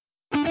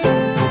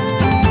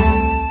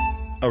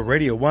A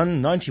Radio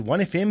 1 91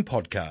 FM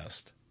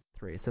podcast.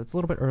 So it's a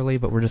little bit early,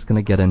 but we're just going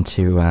to get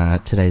into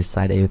today's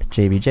Side A with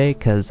JBJ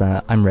because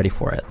I'm ready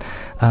for it.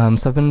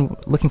 So I've been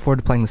looking forward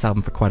to playing this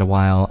album for quite a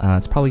while.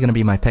 It's probably going to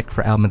be my pick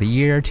for Album of the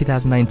Year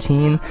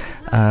 2019.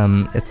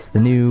 It's the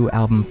new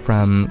album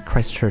from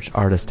Christchurch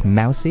artist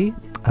Mousy,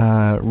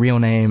 real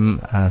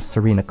name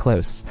Serena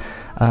Close.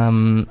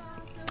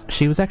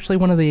 She was actually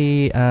one of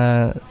the,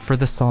 for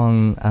the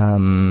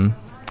song,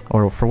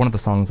 or for one of the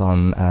songs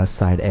on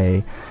Side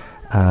A,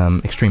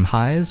 Extreme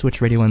Highs,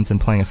 which Radio 1's been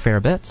playing a fair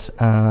bit.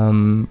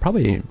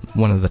 Probably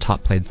one of the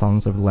top played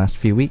songs over the last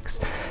few weeks.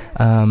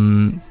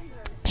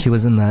 She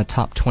was in the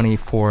top 20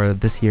 for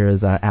this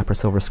year's APRA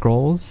Silver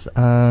Scrolls,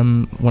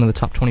 one of the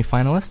top 20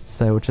 finalists,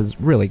 so which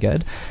is really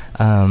good.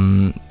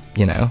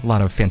 You know, a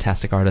lot of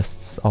fantastic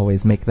artists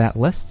always make that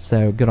list,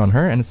 so good on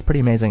her, and it's pretty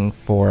amazing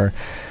for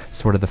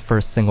sort of the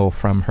first single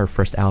from her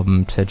first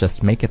album to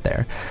just make it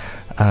there.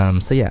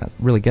 So yeah,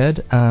 really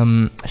good.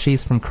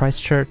 She's from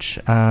Christchurch,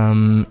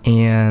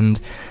 and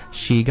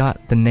she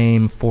got the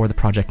name for the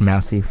project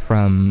Mousy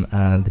from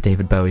the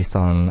David Bowie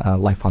song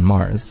Life on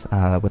Mars,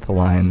 with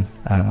the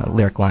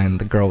lyric line,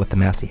 "The girl with the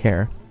mousy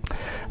hair."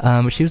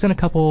 But she was in a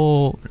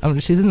couple,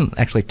 she's in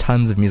actually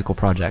tons of musical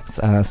projects,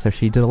 so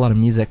she did a lot of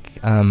music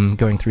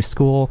going through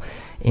school,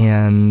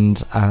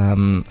 and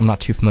I'm not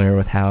too familiar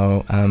with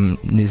how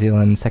New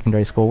Zealand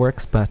secondary school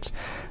works, but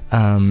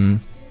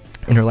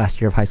in her last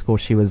year of high school,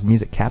 she was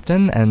music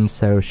captain, and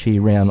so she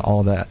ran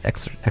all the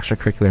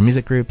extracurricular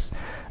music groups,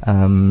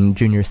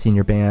 junior,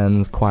 senior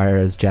bands,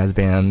 choirs, jazz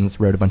bands,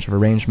 wrote a bunch of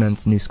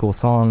arrangements, new school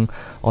song,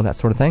 all that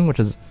sort of thing, which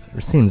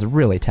seems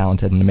really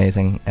talented and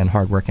amazing and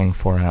hardworking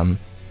for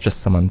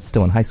just someone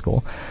still in high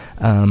school.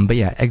 But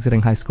yeah,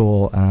 exiting high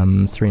school,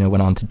 Serena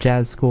went on to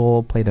jazz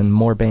school, played in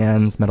more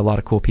bands, met a lot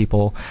of cool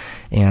people,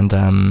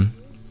 and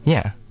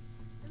yeah,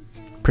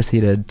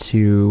 proceeded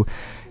to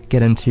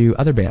get into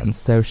other bands.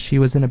 So she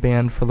was in a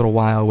band for a little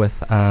while with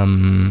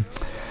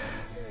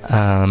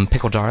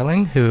Pickle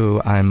Darling, who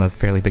I'm a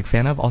fairly big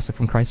fan of, also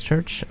from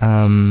Christchurch.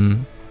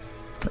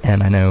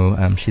 And I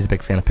know she's a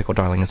big fan of Pickle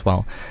Darling as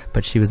well.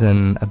 But she was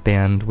in a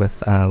band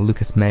with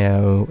Lucas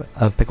Mayo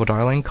of Pickle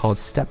Darling called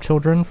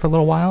Stepchildren for a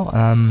little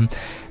while.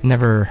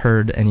 Never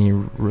heard any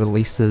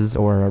releases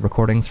or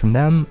recordings from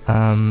them.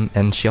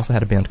 And she also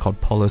had a band called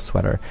Polo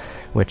Sweater,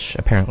 which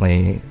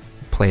apparently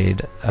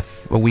played a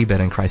wee bit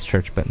in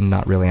Christchurch, but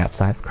not really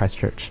outside of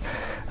Christchurch.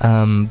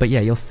 But yeah,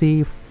 you'll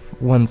see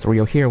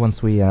you'll hear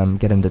once we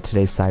get into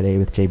today's Side A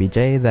with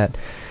JBJ that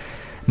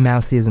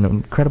Mousy is an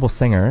incredible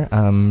singer.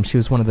 She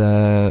was one of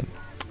the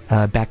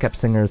backup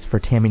singers for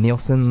Tammy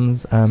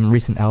Nielsen's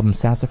recent album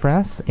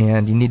Sassafras,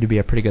 and you need to be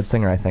a pretty good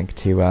singer, I think,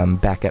 to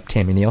back up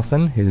Tammy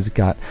Nielsen, who's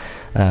got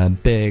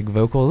big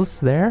vocals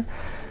there.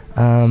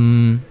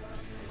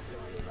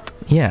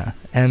 Yeah,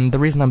 and the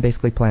reason I'm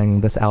basically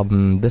playing this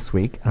album this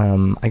week,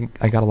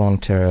 I got along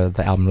to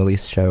the album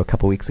release show a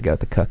couple weeks ago at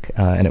the Cook,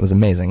 and it was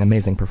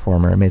amazing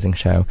performer, amazing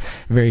show.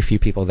 Very few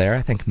people there,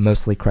 I think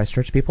mostly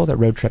Christchurch people that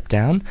road trip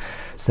down,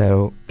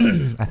 so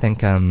I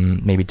think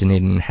maybe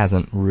Dunedin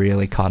hasn't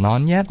really caught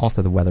on yet.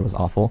 Also, the weather was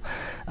awful,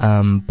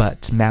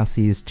 but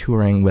Mousy's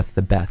touring with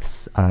the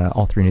Beths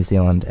all through New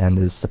Zealand and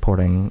is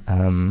supporting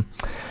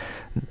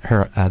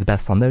the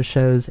Beths on those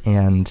shows,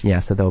 and yeah,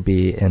 so they'll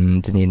be in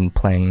Dunedin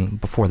playing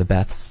before the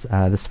Beths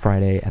this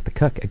Friday at the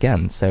Cook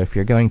again. So if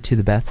you're going to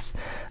the Beths,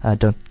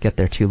 don't get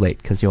there too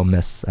late because you'll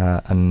miss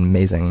an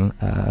amazing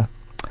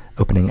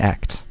opening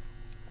act.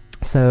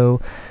 So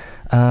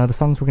the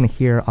songs we're going to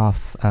hear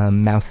off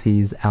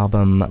Mousy's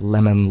album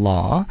Lemon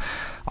Law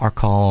are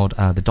called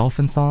The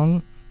Dolphin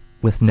Song,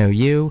 With No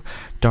You,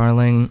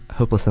 Darling,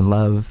 Hopeless in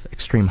Love,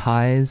 Extreme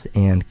Highs,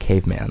 and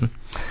Caveman.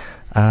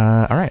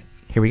 Alright,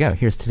 here we go.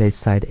 Here's today's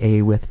Side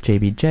A with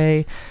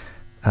JBJ.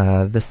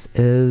 This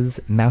is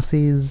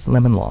Mousy's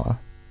Lemon Law.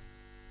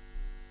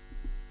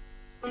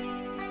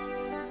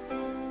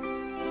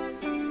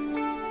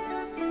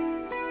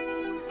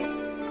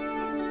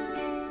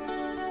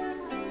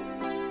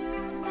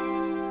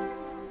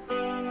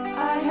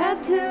 I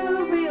had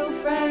two real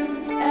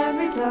friends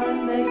every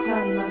time they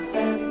climbed my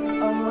fence.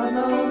 Oh, I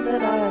know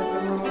that I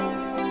belong.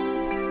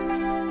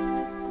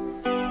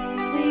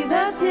 See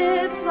the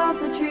tips of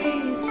the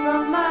trees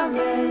from my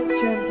red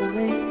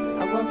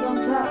trampoline. I was on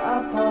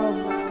top of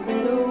my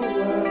little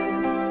world.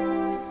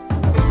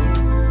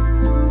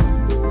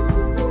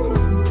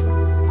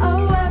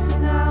 Oh, every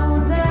now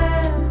and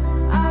then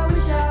I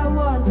wish I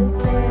was a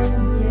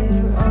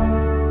 10-year-old.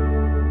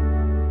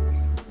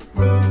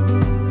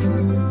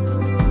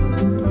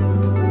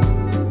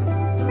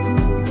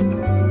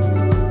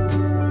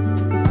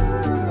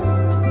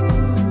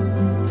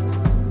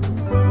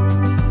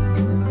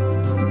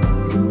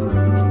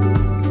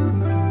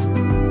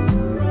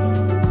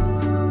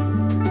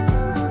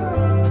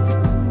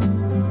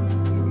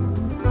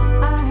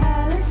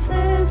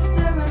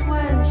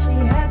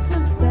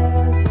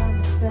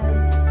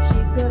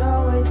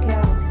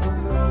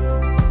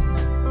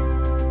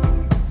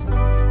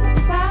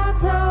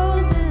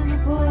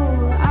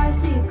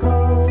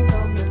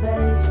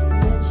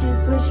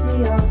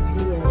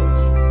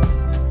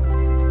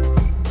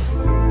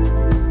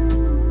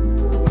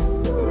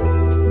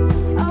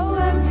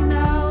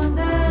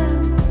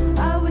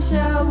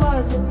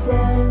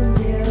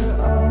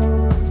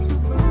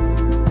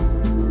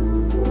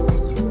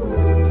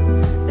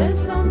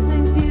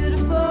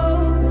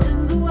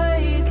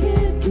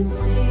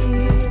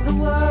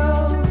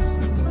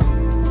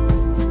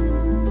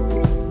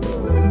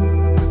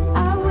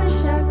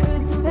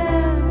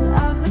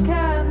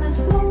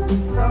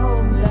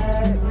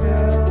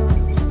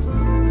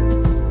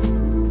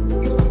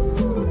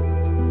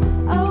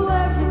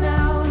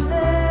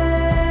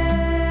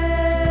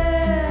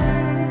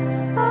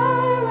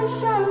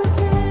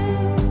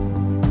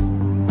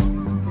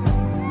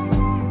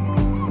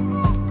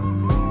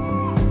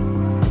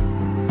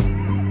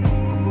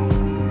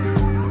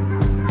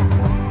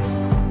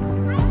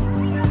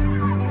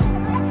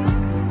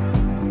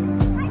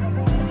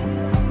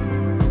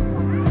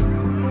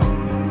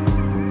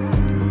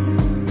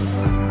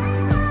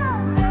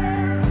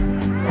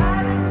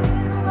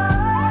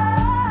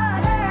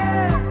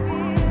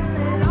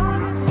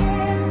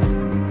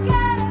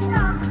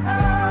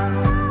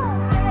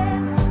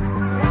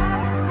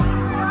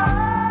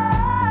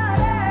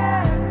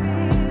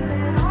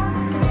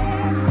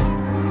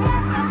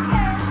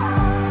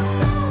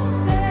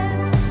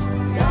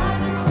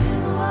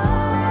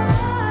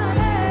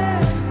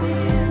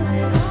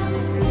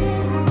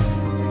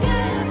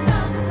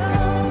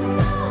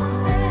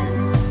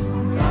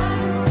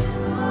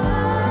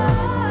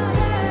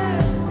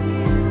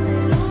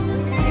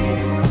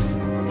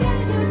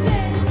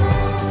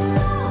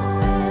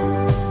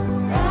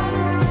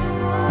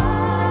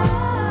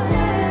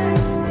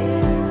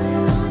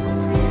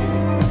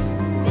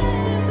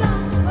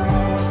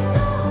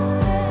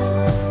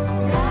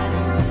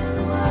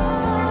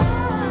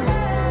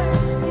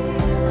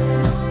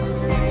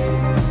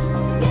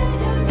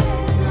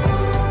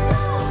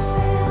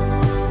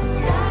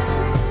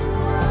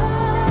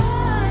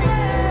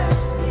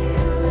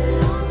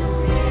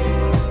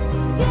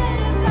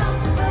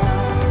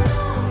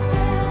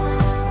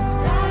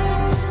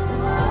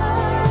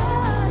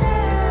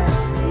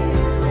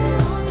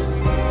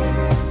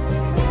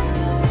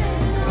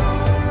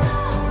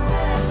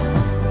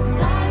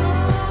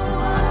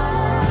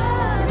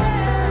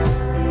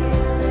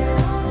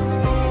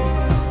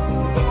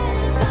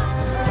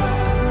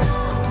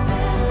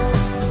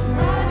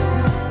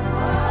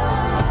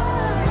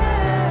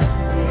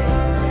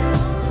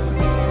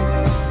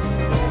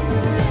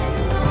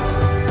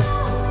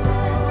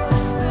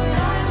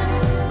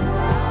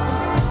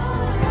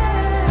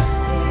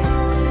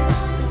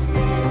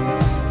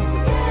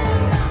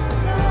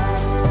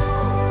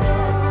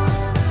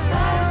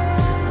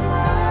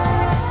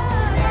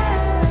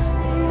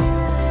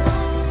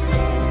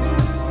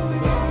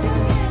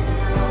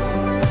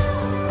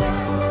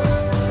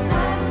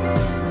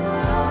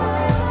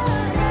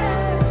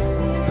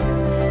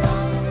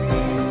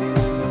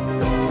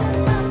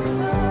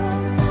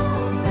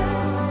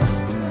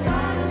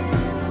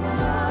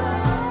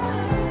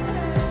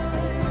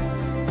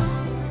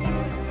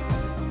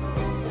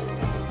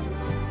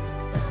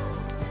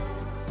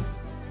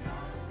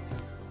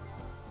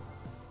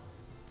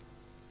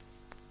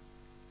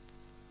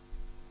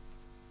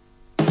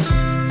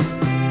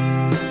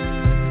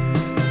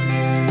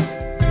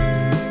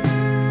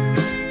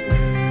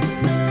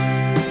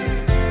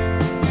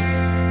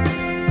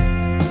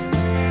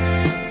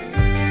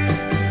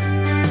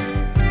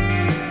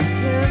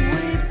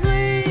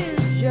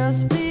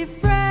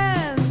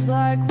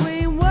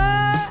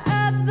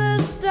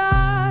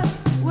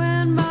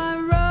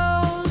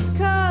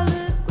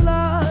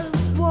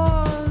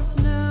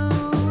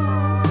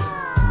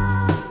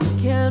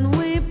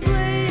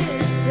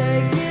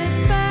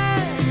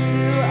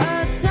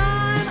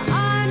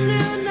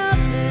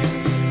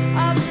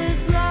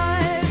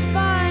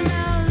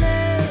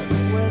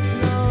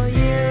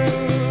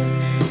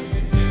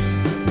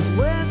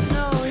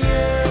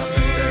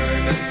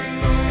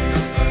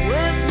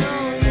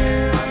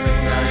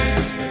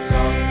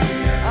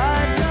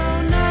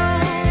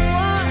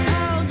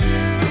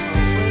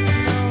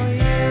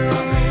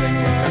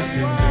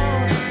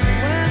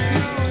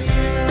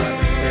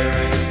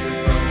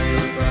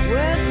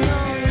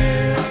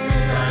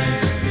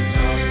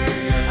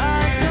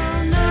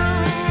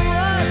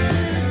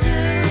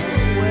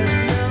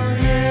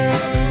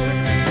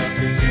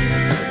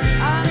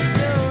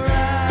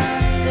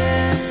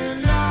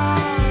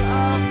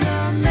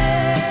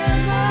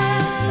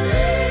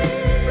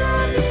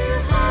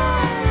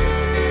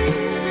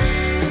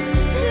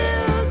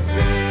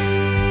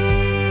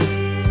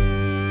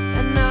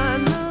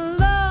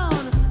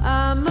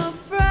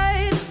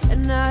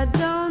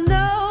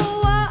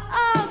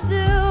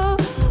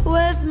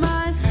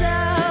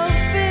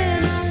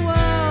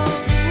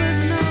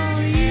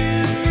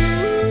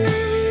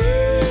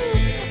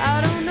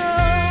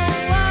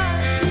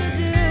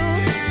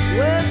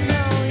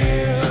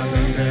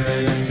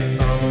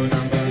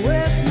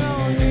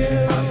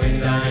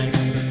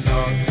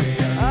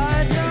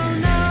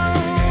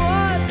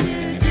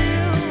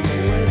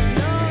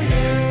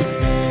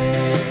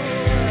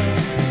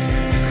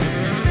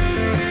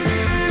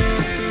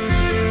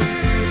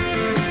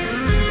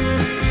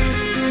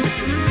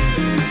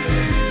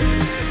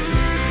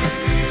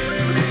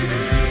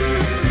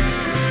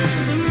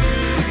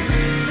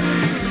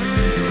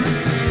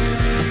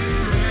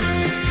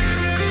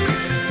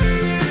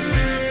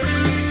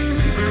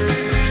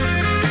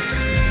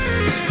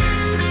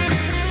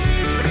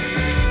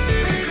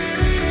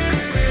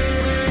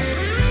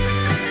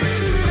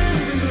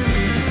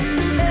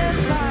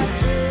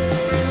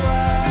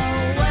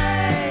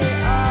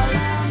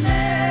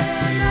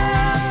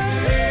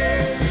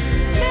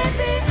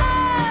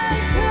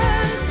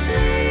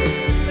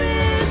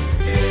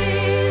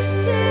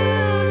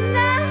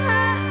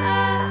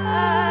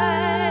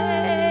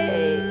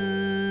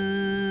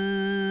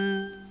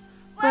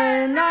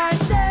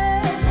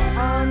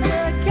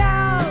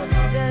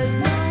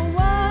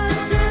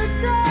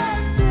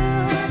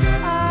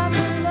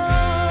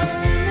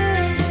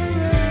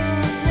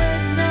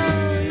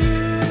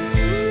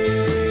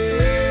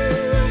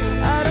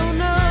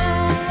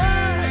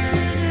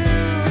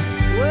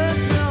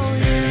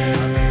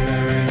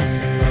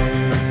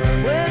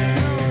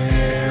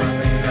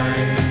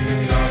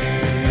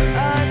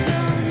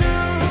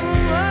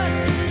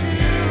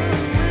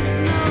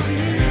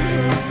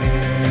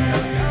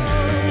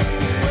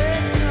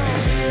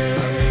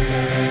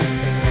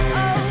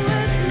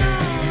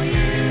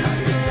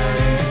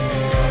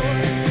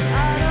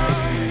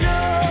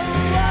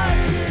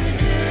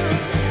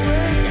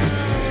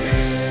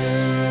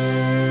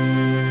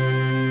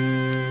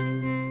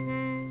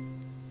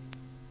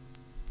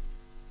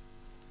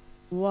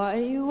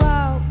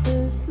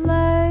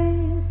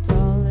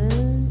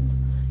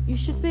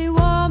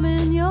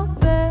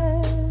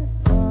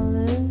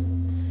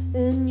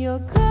 your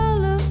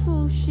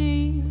colorful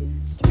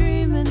sheets,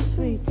 dreaming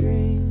sweet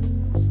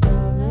dreams,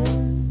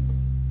 darling,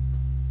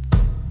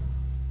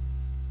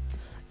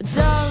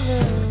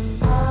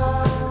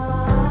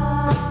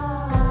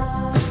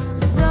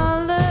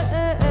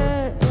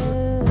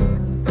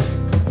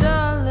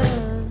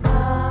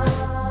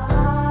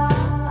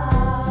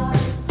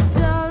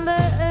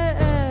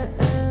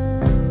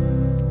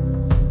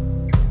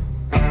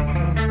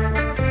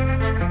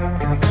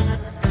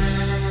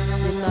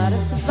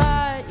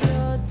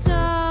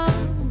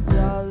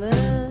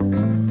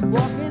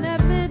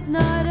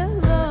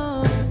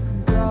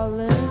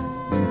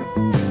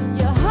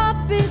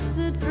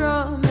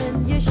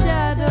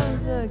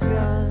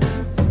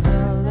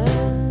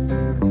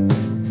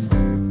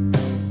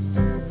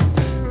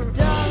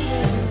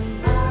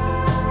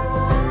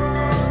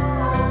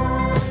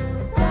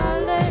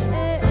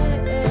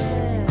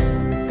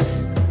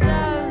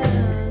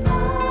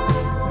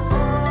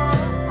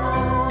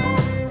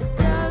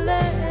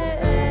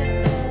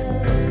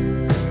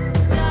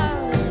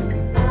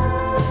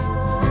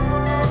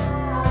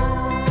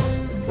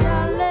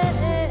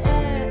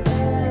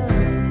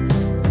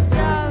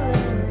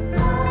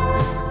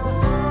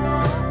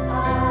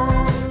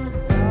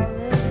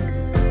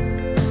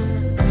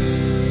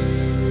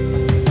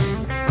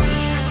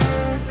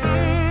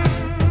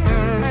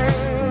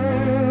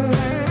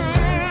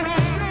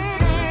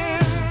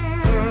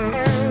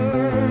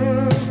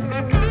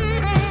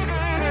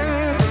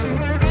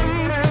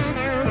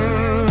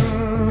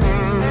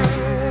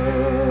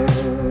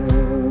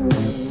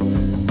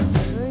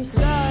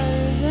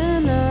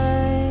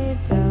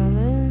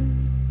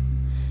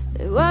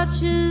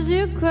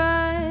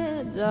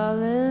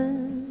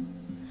 darling,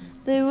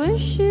 they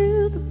wish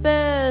you the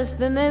best,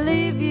 then they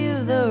leave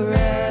you the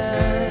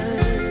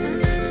rest.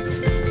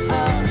 Oh,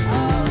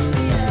 oh,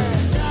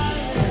 yeah,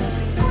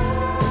 darling,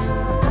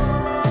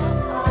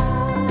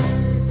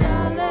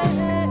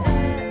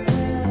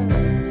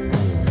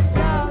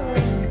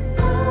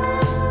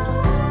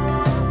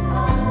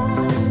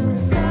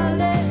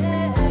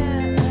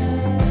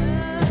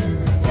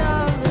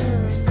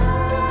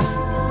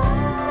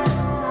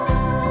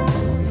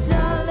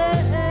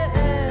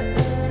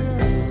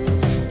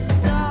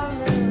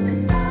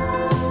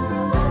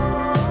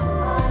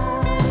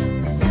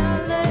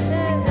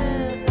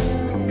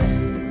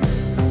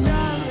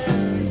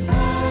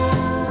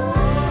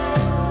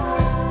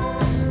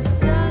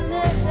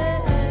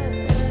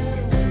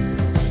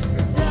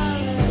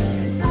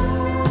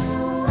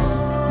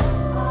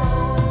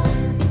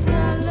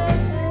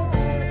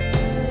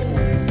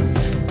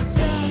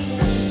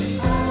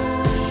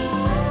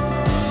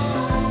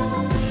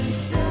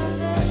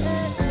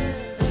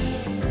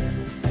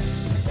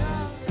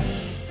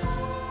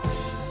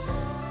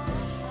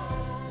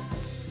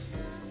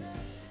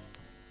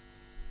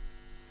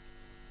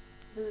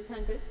 Does it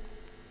sound good?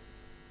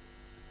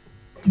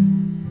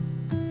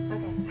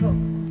 Okay, cool.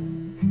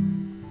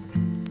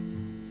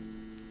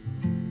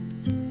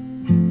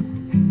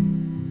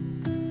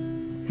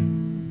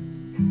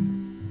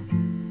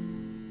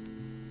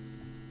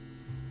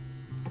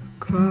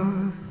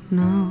 Got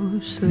no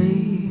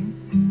sleep,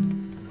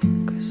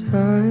 'cause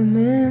I'm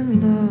in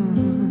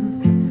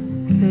love,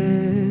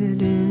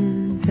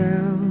 getting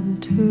down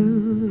to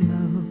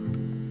low.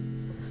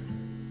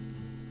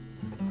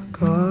 I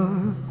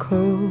got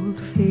cold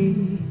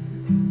feet,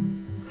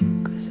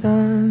 'cause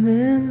I'm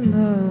in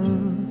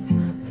love,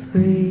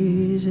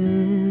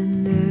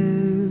 freezing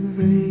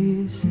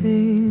every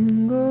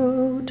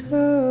single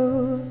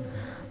toe.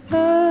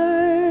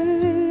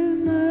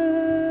 I'm a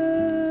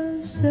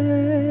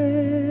sailor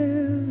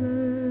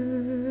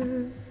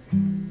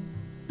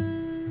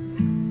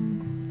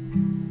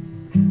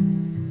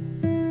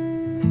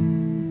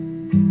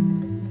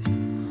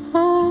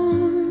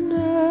on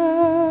a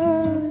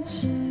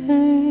sinking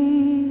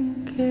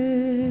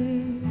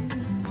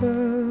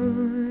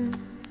boat,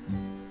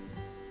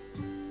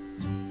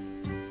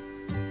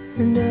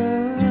 and I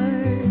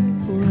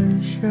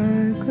wish I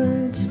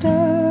could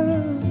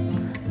stop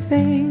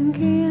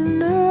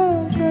thinking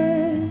of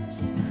this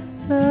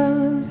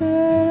love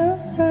that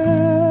I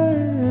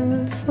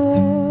have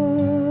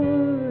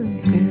for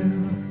you.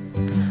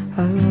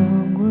 How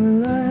long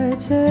will I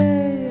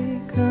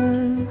take?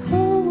 I'm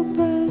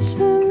hopeless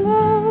in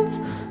love.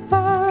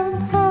 I'm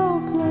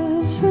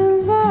hopeless in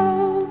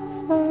love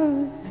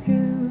with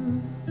you.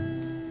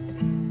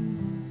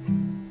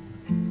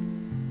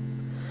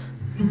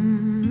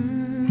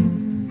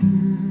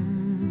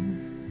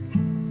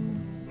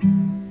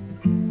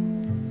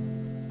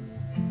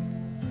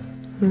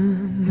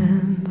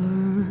 Remember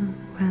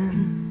when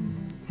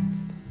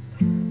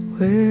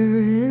we're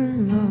in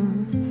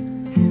love,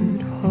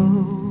 you'd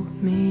hold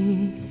me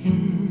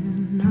in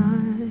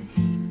night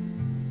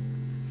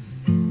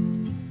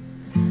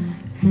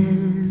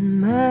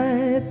in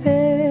my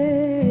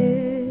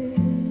bed,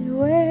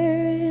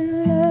 we're in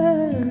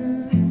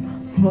love,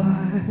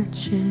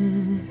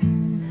 watching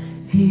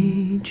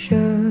each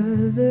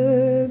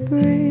other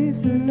breathe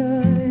the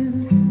night.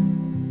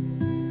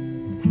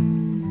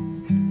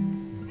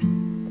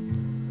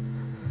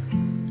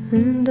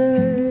 And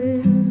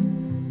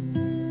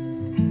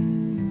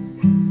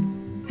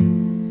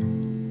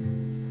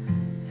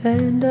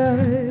I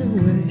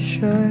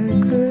wish I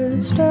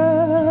could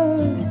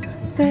stop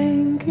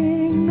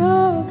thinking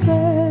of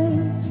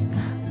this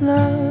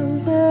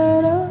love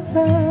that I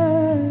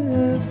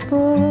have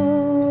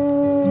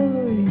for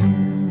you.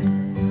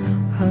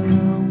 How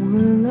long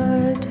will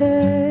I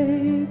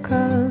take?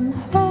 I'm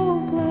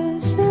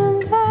hopeless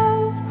in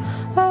love.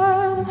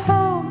 I'm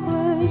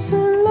hopeless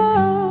in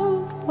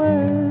love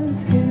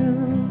with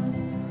you.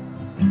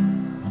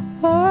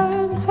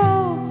 I'm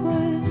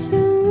hopeless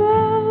in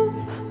love.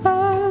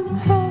 I'm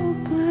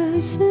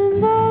hopeless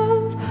in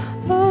love.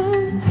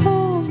 I'm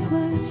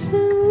hopeless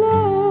in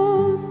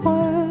love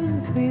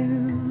with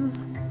you.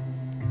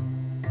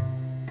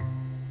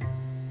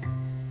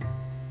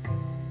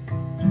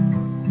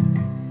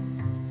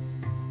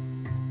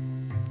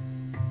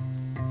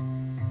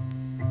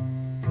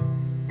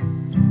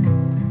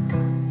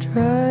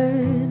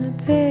 Trying to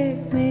pick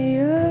me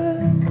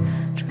up,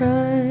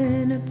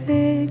 trying to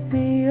pick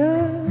me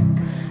up,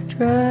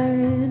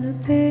 trying to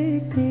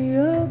pick me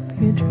up,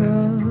 you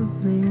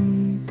drop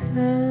me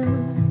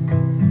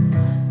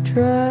down.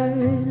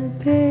 Trying to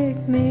pick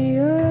me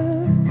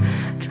up,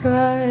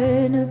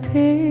 trying to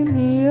pick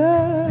me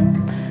up,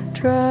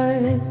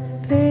 trying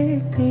to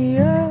pick me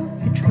up,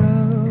 you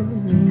drop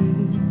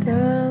me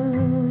down.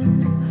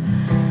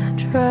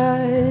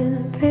 Trying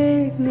to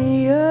pick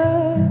me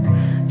up,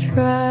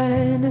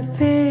 trying to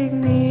pick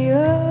me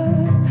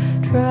up,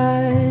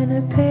 trying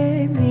to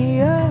pick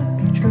me up,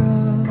 you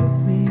drop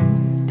me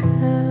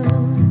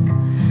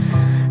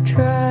down.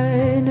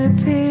 Trying to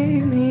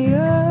pick me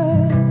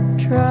up,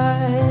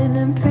 trying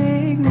to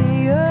pick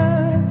me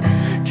up,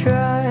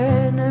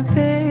 trying to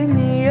pick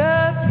me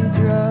up, you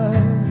drop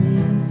me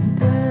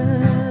down.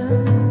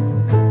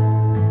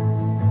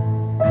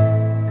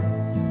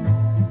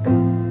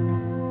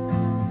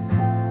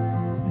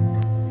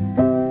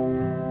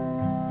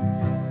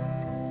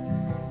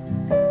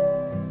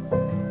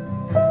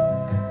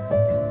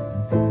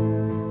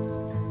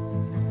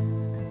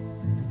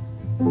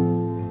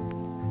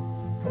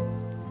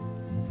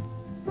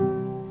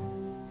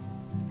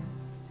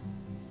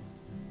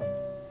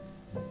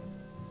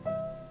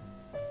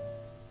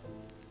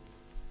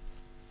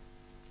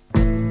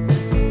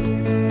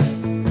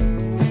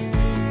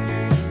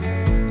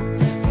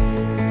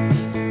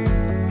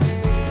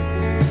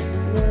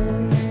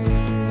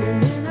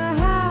 In a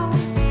house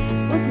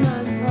with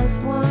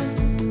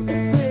 9+1,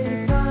 it's pretty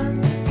fun.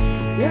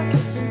 Your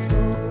kitchen's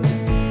full,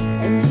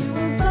 and you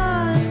will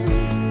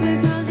buzz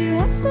because you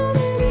have so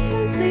many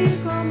friends that you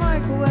can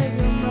microwave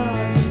your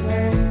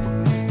microwave.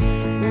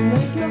 You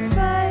make your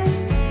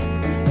face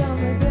and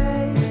stomach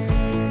ache.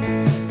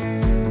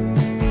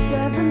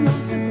 7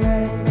 months of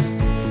break,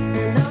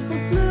 and out the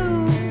blue,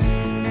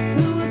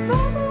 who would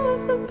bother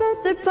with a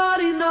birthday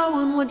party no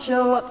one would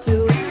show up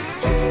to?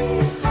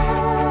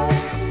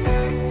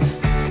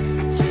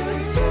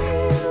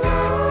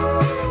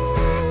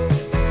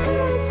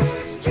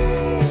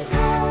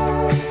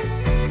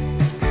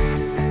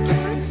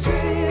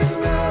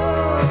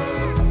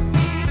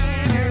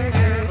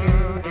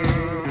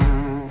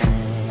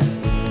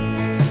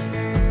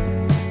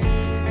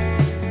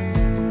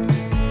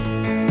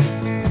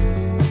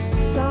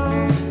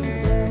 Some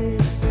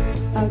days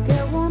I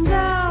get worn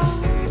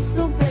down,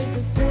 so big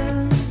to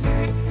thin.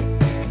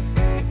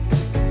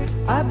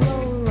 I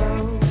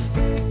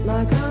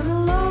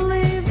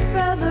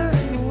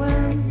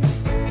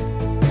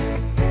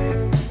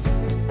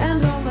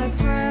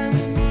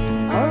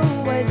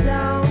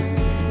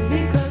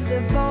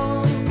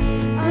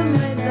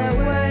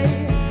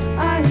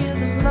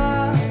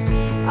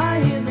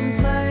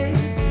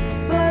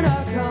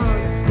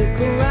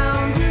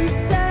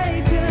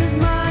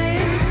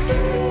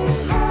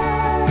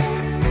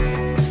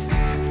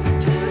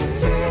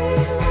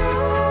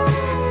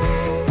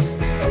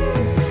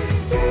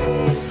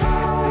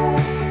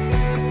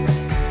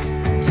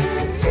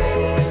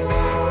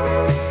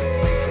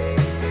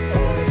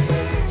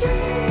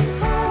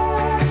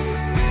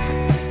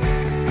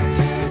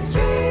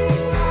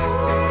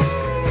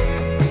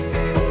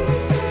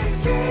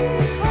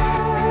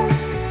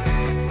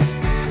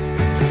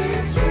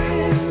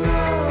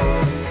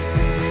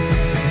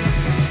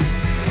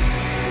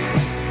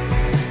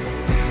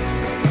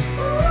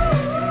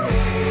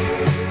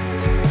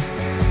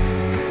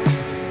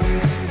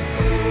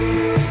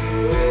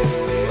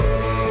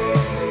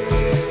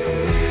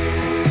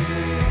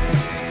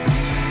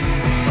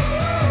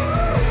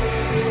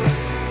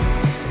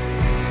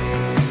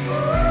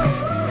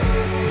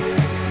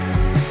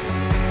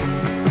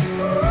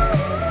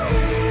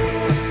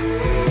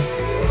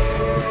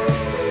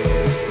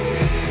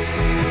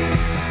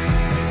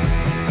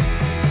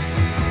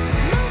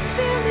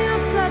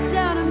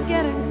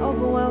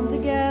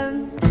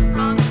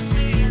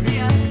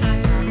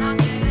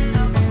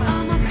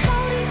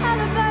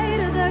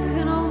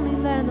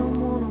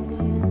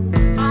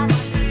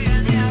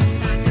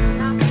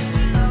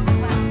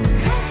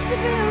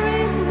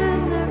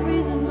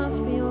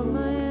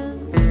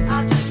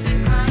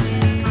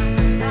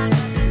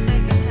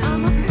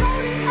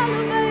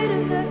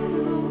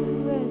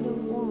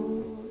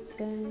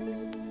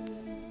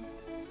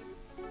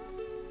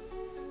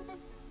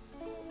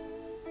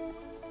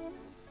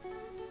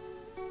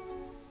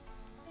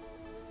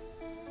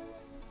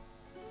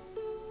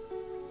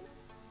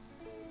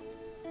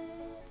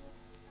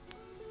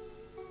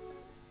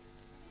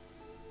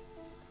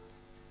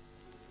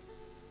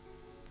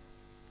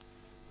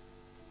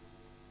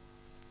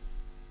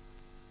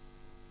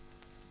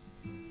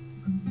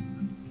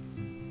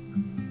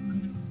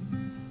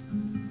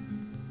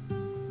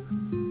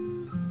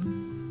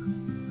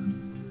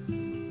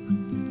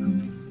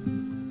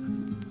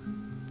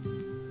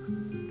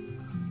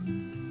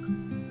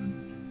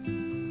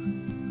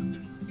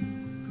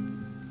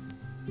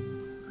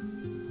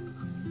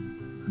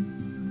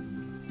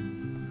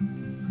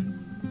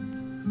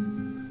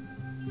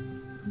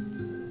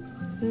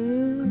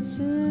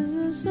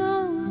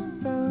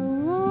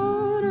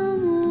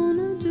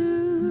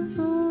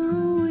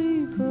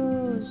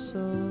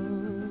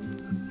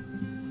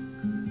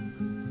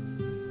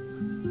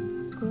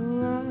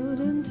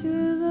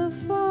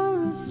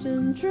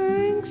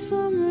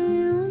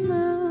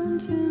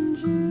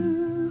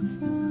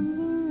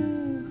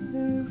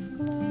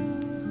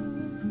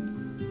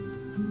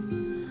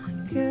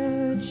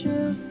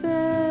a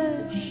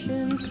fish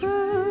and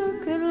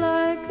cook it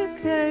like a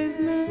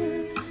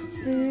caveman.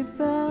 Sleep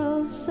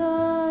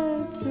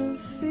outside to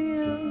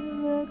feel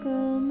like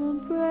I'm a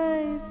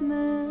brave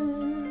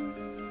man.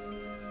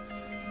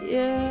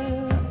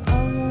 Yeah, I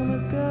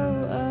wanna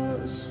go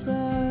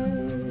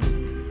outside.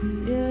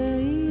 Yeah,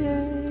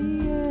 yeah,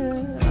 yeah,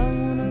 I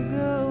wanna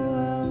go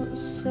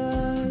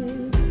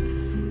outside.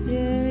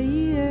 Yeah,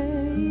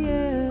 yeah,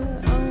 yeah,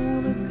 I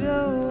wanna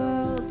go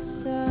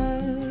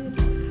outside.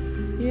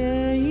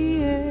 Yeah,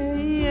 yeah,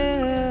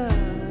 yeah.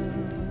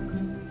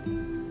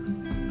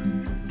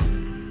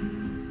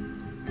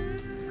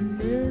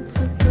 It's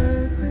a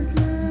perfect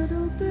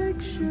little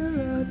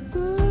picture I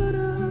put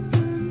up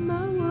in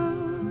my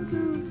world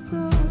of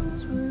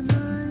thoughts when I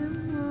am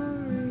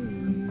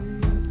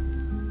worried.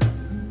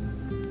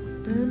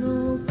 An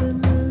open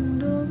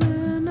window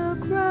in a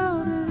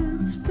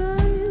crowded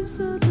space,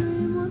 I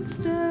dream one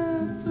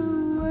step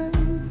away.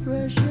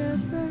 Fresh air,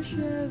 fresh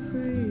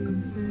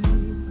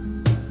everything.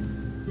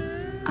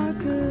 I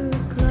could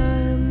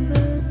climb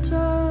the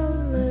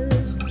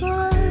tallest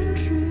pine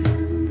tree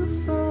in the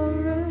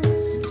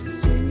forest to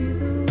see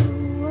the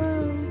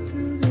world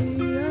through the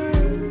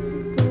eyes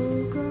of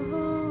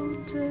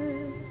Pocahontas.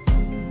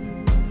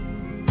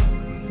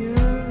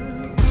 Yeah,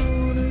 I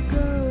wanna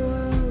go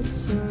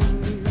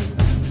outside.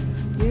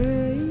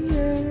 Yeah,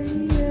 yeah,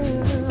 yeah,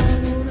 I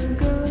wanna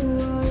go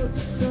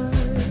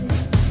outside.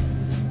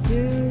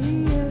 Yeah,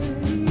 yeah,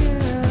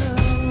 yeah,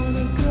 I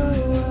wanna go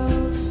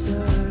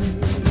outside.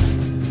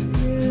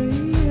 Yeah,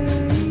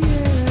 yeah, yeah.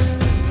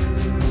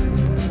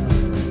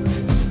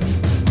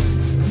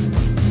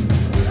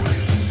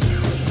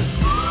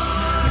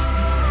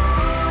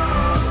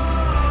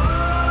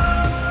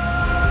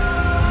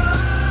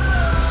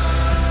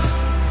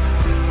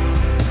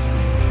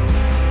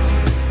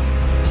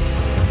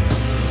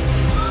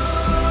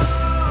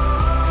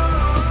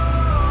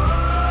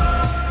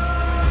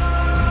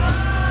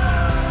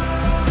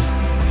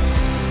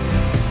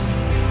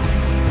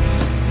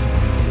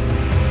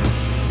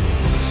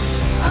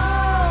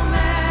 Oh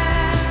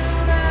man,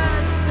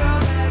 let's go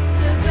back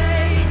to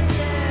basics.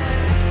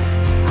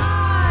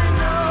 I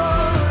know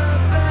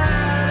a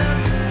better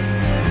place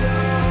to go.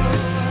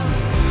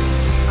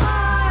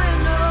 I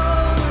know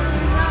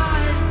when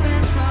I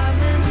spend time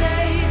in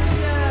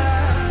nature,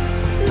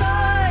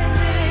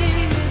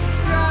 lightning it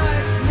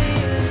strikes me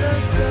in the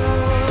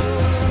soul.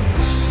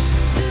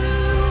 Do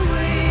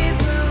we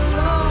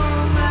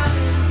belong out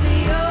in the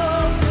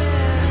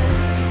open?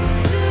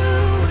 Do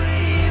we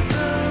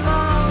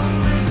belong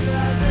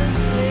beside the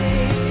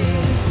sea?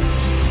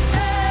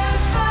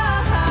 If I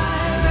ran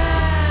away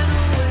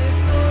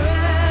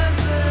forever,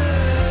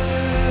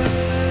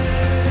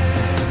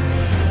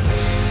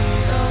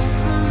 don't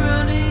come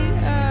running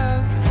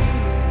after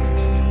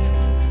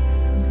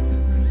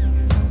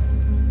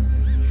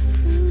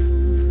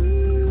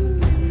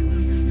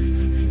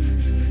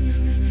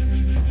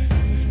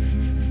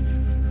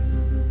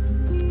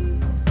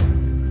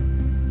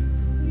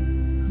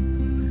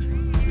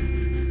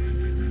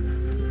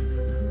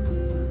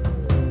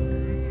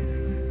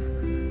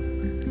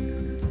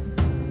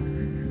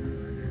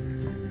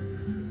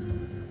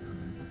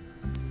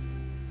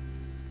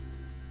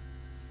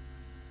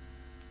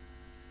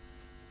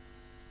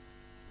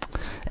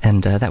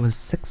And that was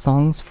 6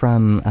 songs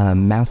from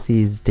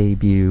Mousie's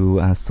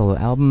debut solo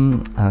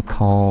album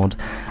called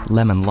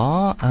Lemon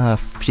Law.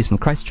 She's from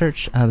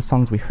Christchurch. The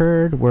songs we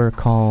heard were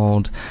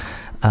called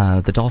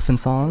The Dolphin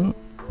Song,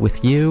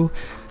 With You,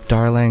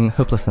 Darling,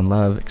 Hopeless in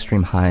Love,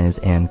 Extreme Highs,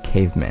 and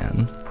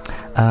Caveman.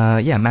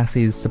 Yeah,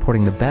 Mousie's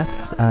supporting the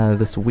Beths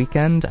this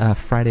weekend,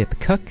 Friday at the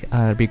Cook.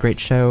 It'll be a great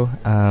show.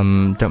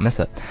 Don't miss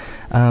it.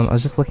 I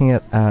was just looking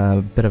at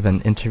a bit of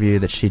an interview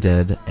that she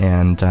did,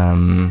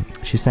 and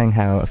she's saying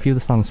how a few of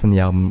the songs from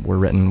the album were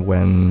written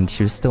when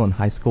she was still in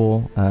high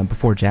school,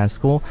 before jazz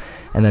school,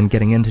 and then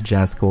getting into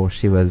jazz school,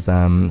 she was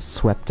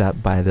swept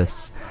up by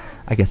this,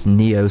 I guess,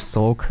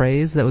 neo-soul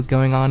craze that was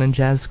going on in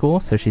jazz school,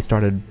 so she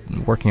started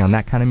working on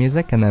that kind of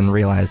music, and then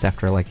realized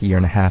after like a year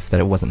and a half that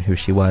it wasn't who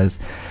she was,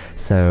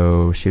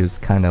 so she was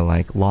kind of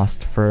like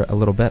lost for a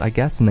little bit, I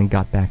guess, and then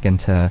got back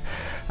into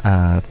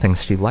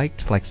things she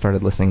liked, like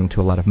started listening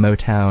to a lot of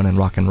Motown and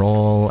rock and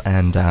roll,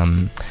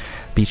 and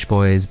Beach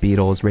Boys,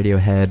 Beatles,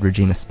 Radiohead,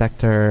 Regina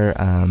Spektor,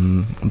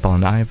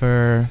 Bon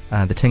Iver,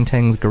 the Ting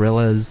Tings,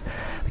 Gorillaz,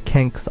 the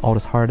Kinks,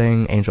 Aldous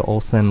Harding, Angel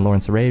Olsen,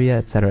 Lawrence Arabia,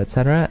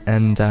 etc.,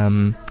 and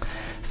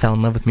fell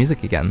in love with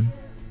music again.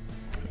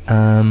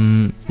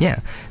 Yeah,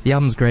 the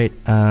album's great.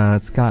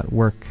 It's got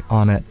work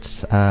on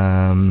it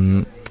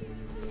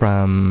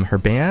from her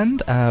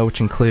band,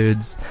 which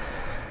includes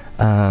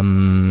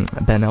Ben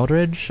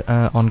Eldridge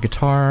on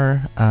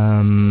guitar,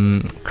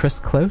 Chris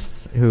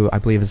Close, who I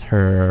believe is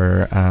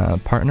her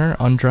partner,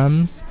 on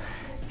drums,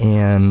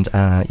 and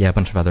yeah, a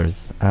bunch of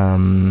others.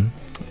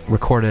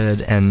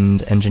 Recorded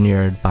and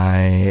engineered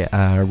by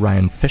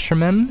Ryan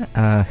Fisherman,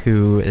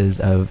 who is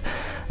of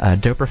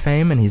Doper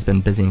fame, and he's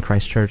been busy in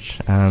Christchurch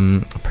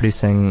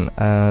producing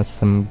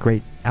some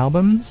great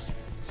albums.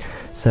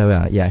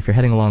 So yeah, if you're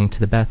heading along to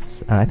the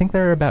Beths, I think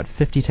there are about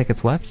 50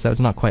 tickets left, so it's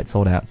not quite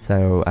sold out.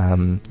 So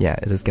yeah,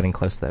 it is getting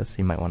close though, so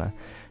you might want to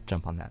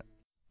jump on that.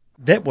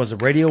 That was a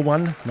Radio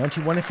 1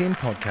 91 FM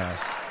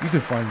podcast. You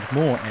can find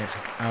more at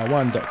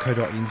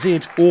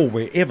r1.co.nz or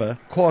wherever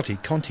quality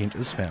content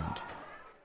is found.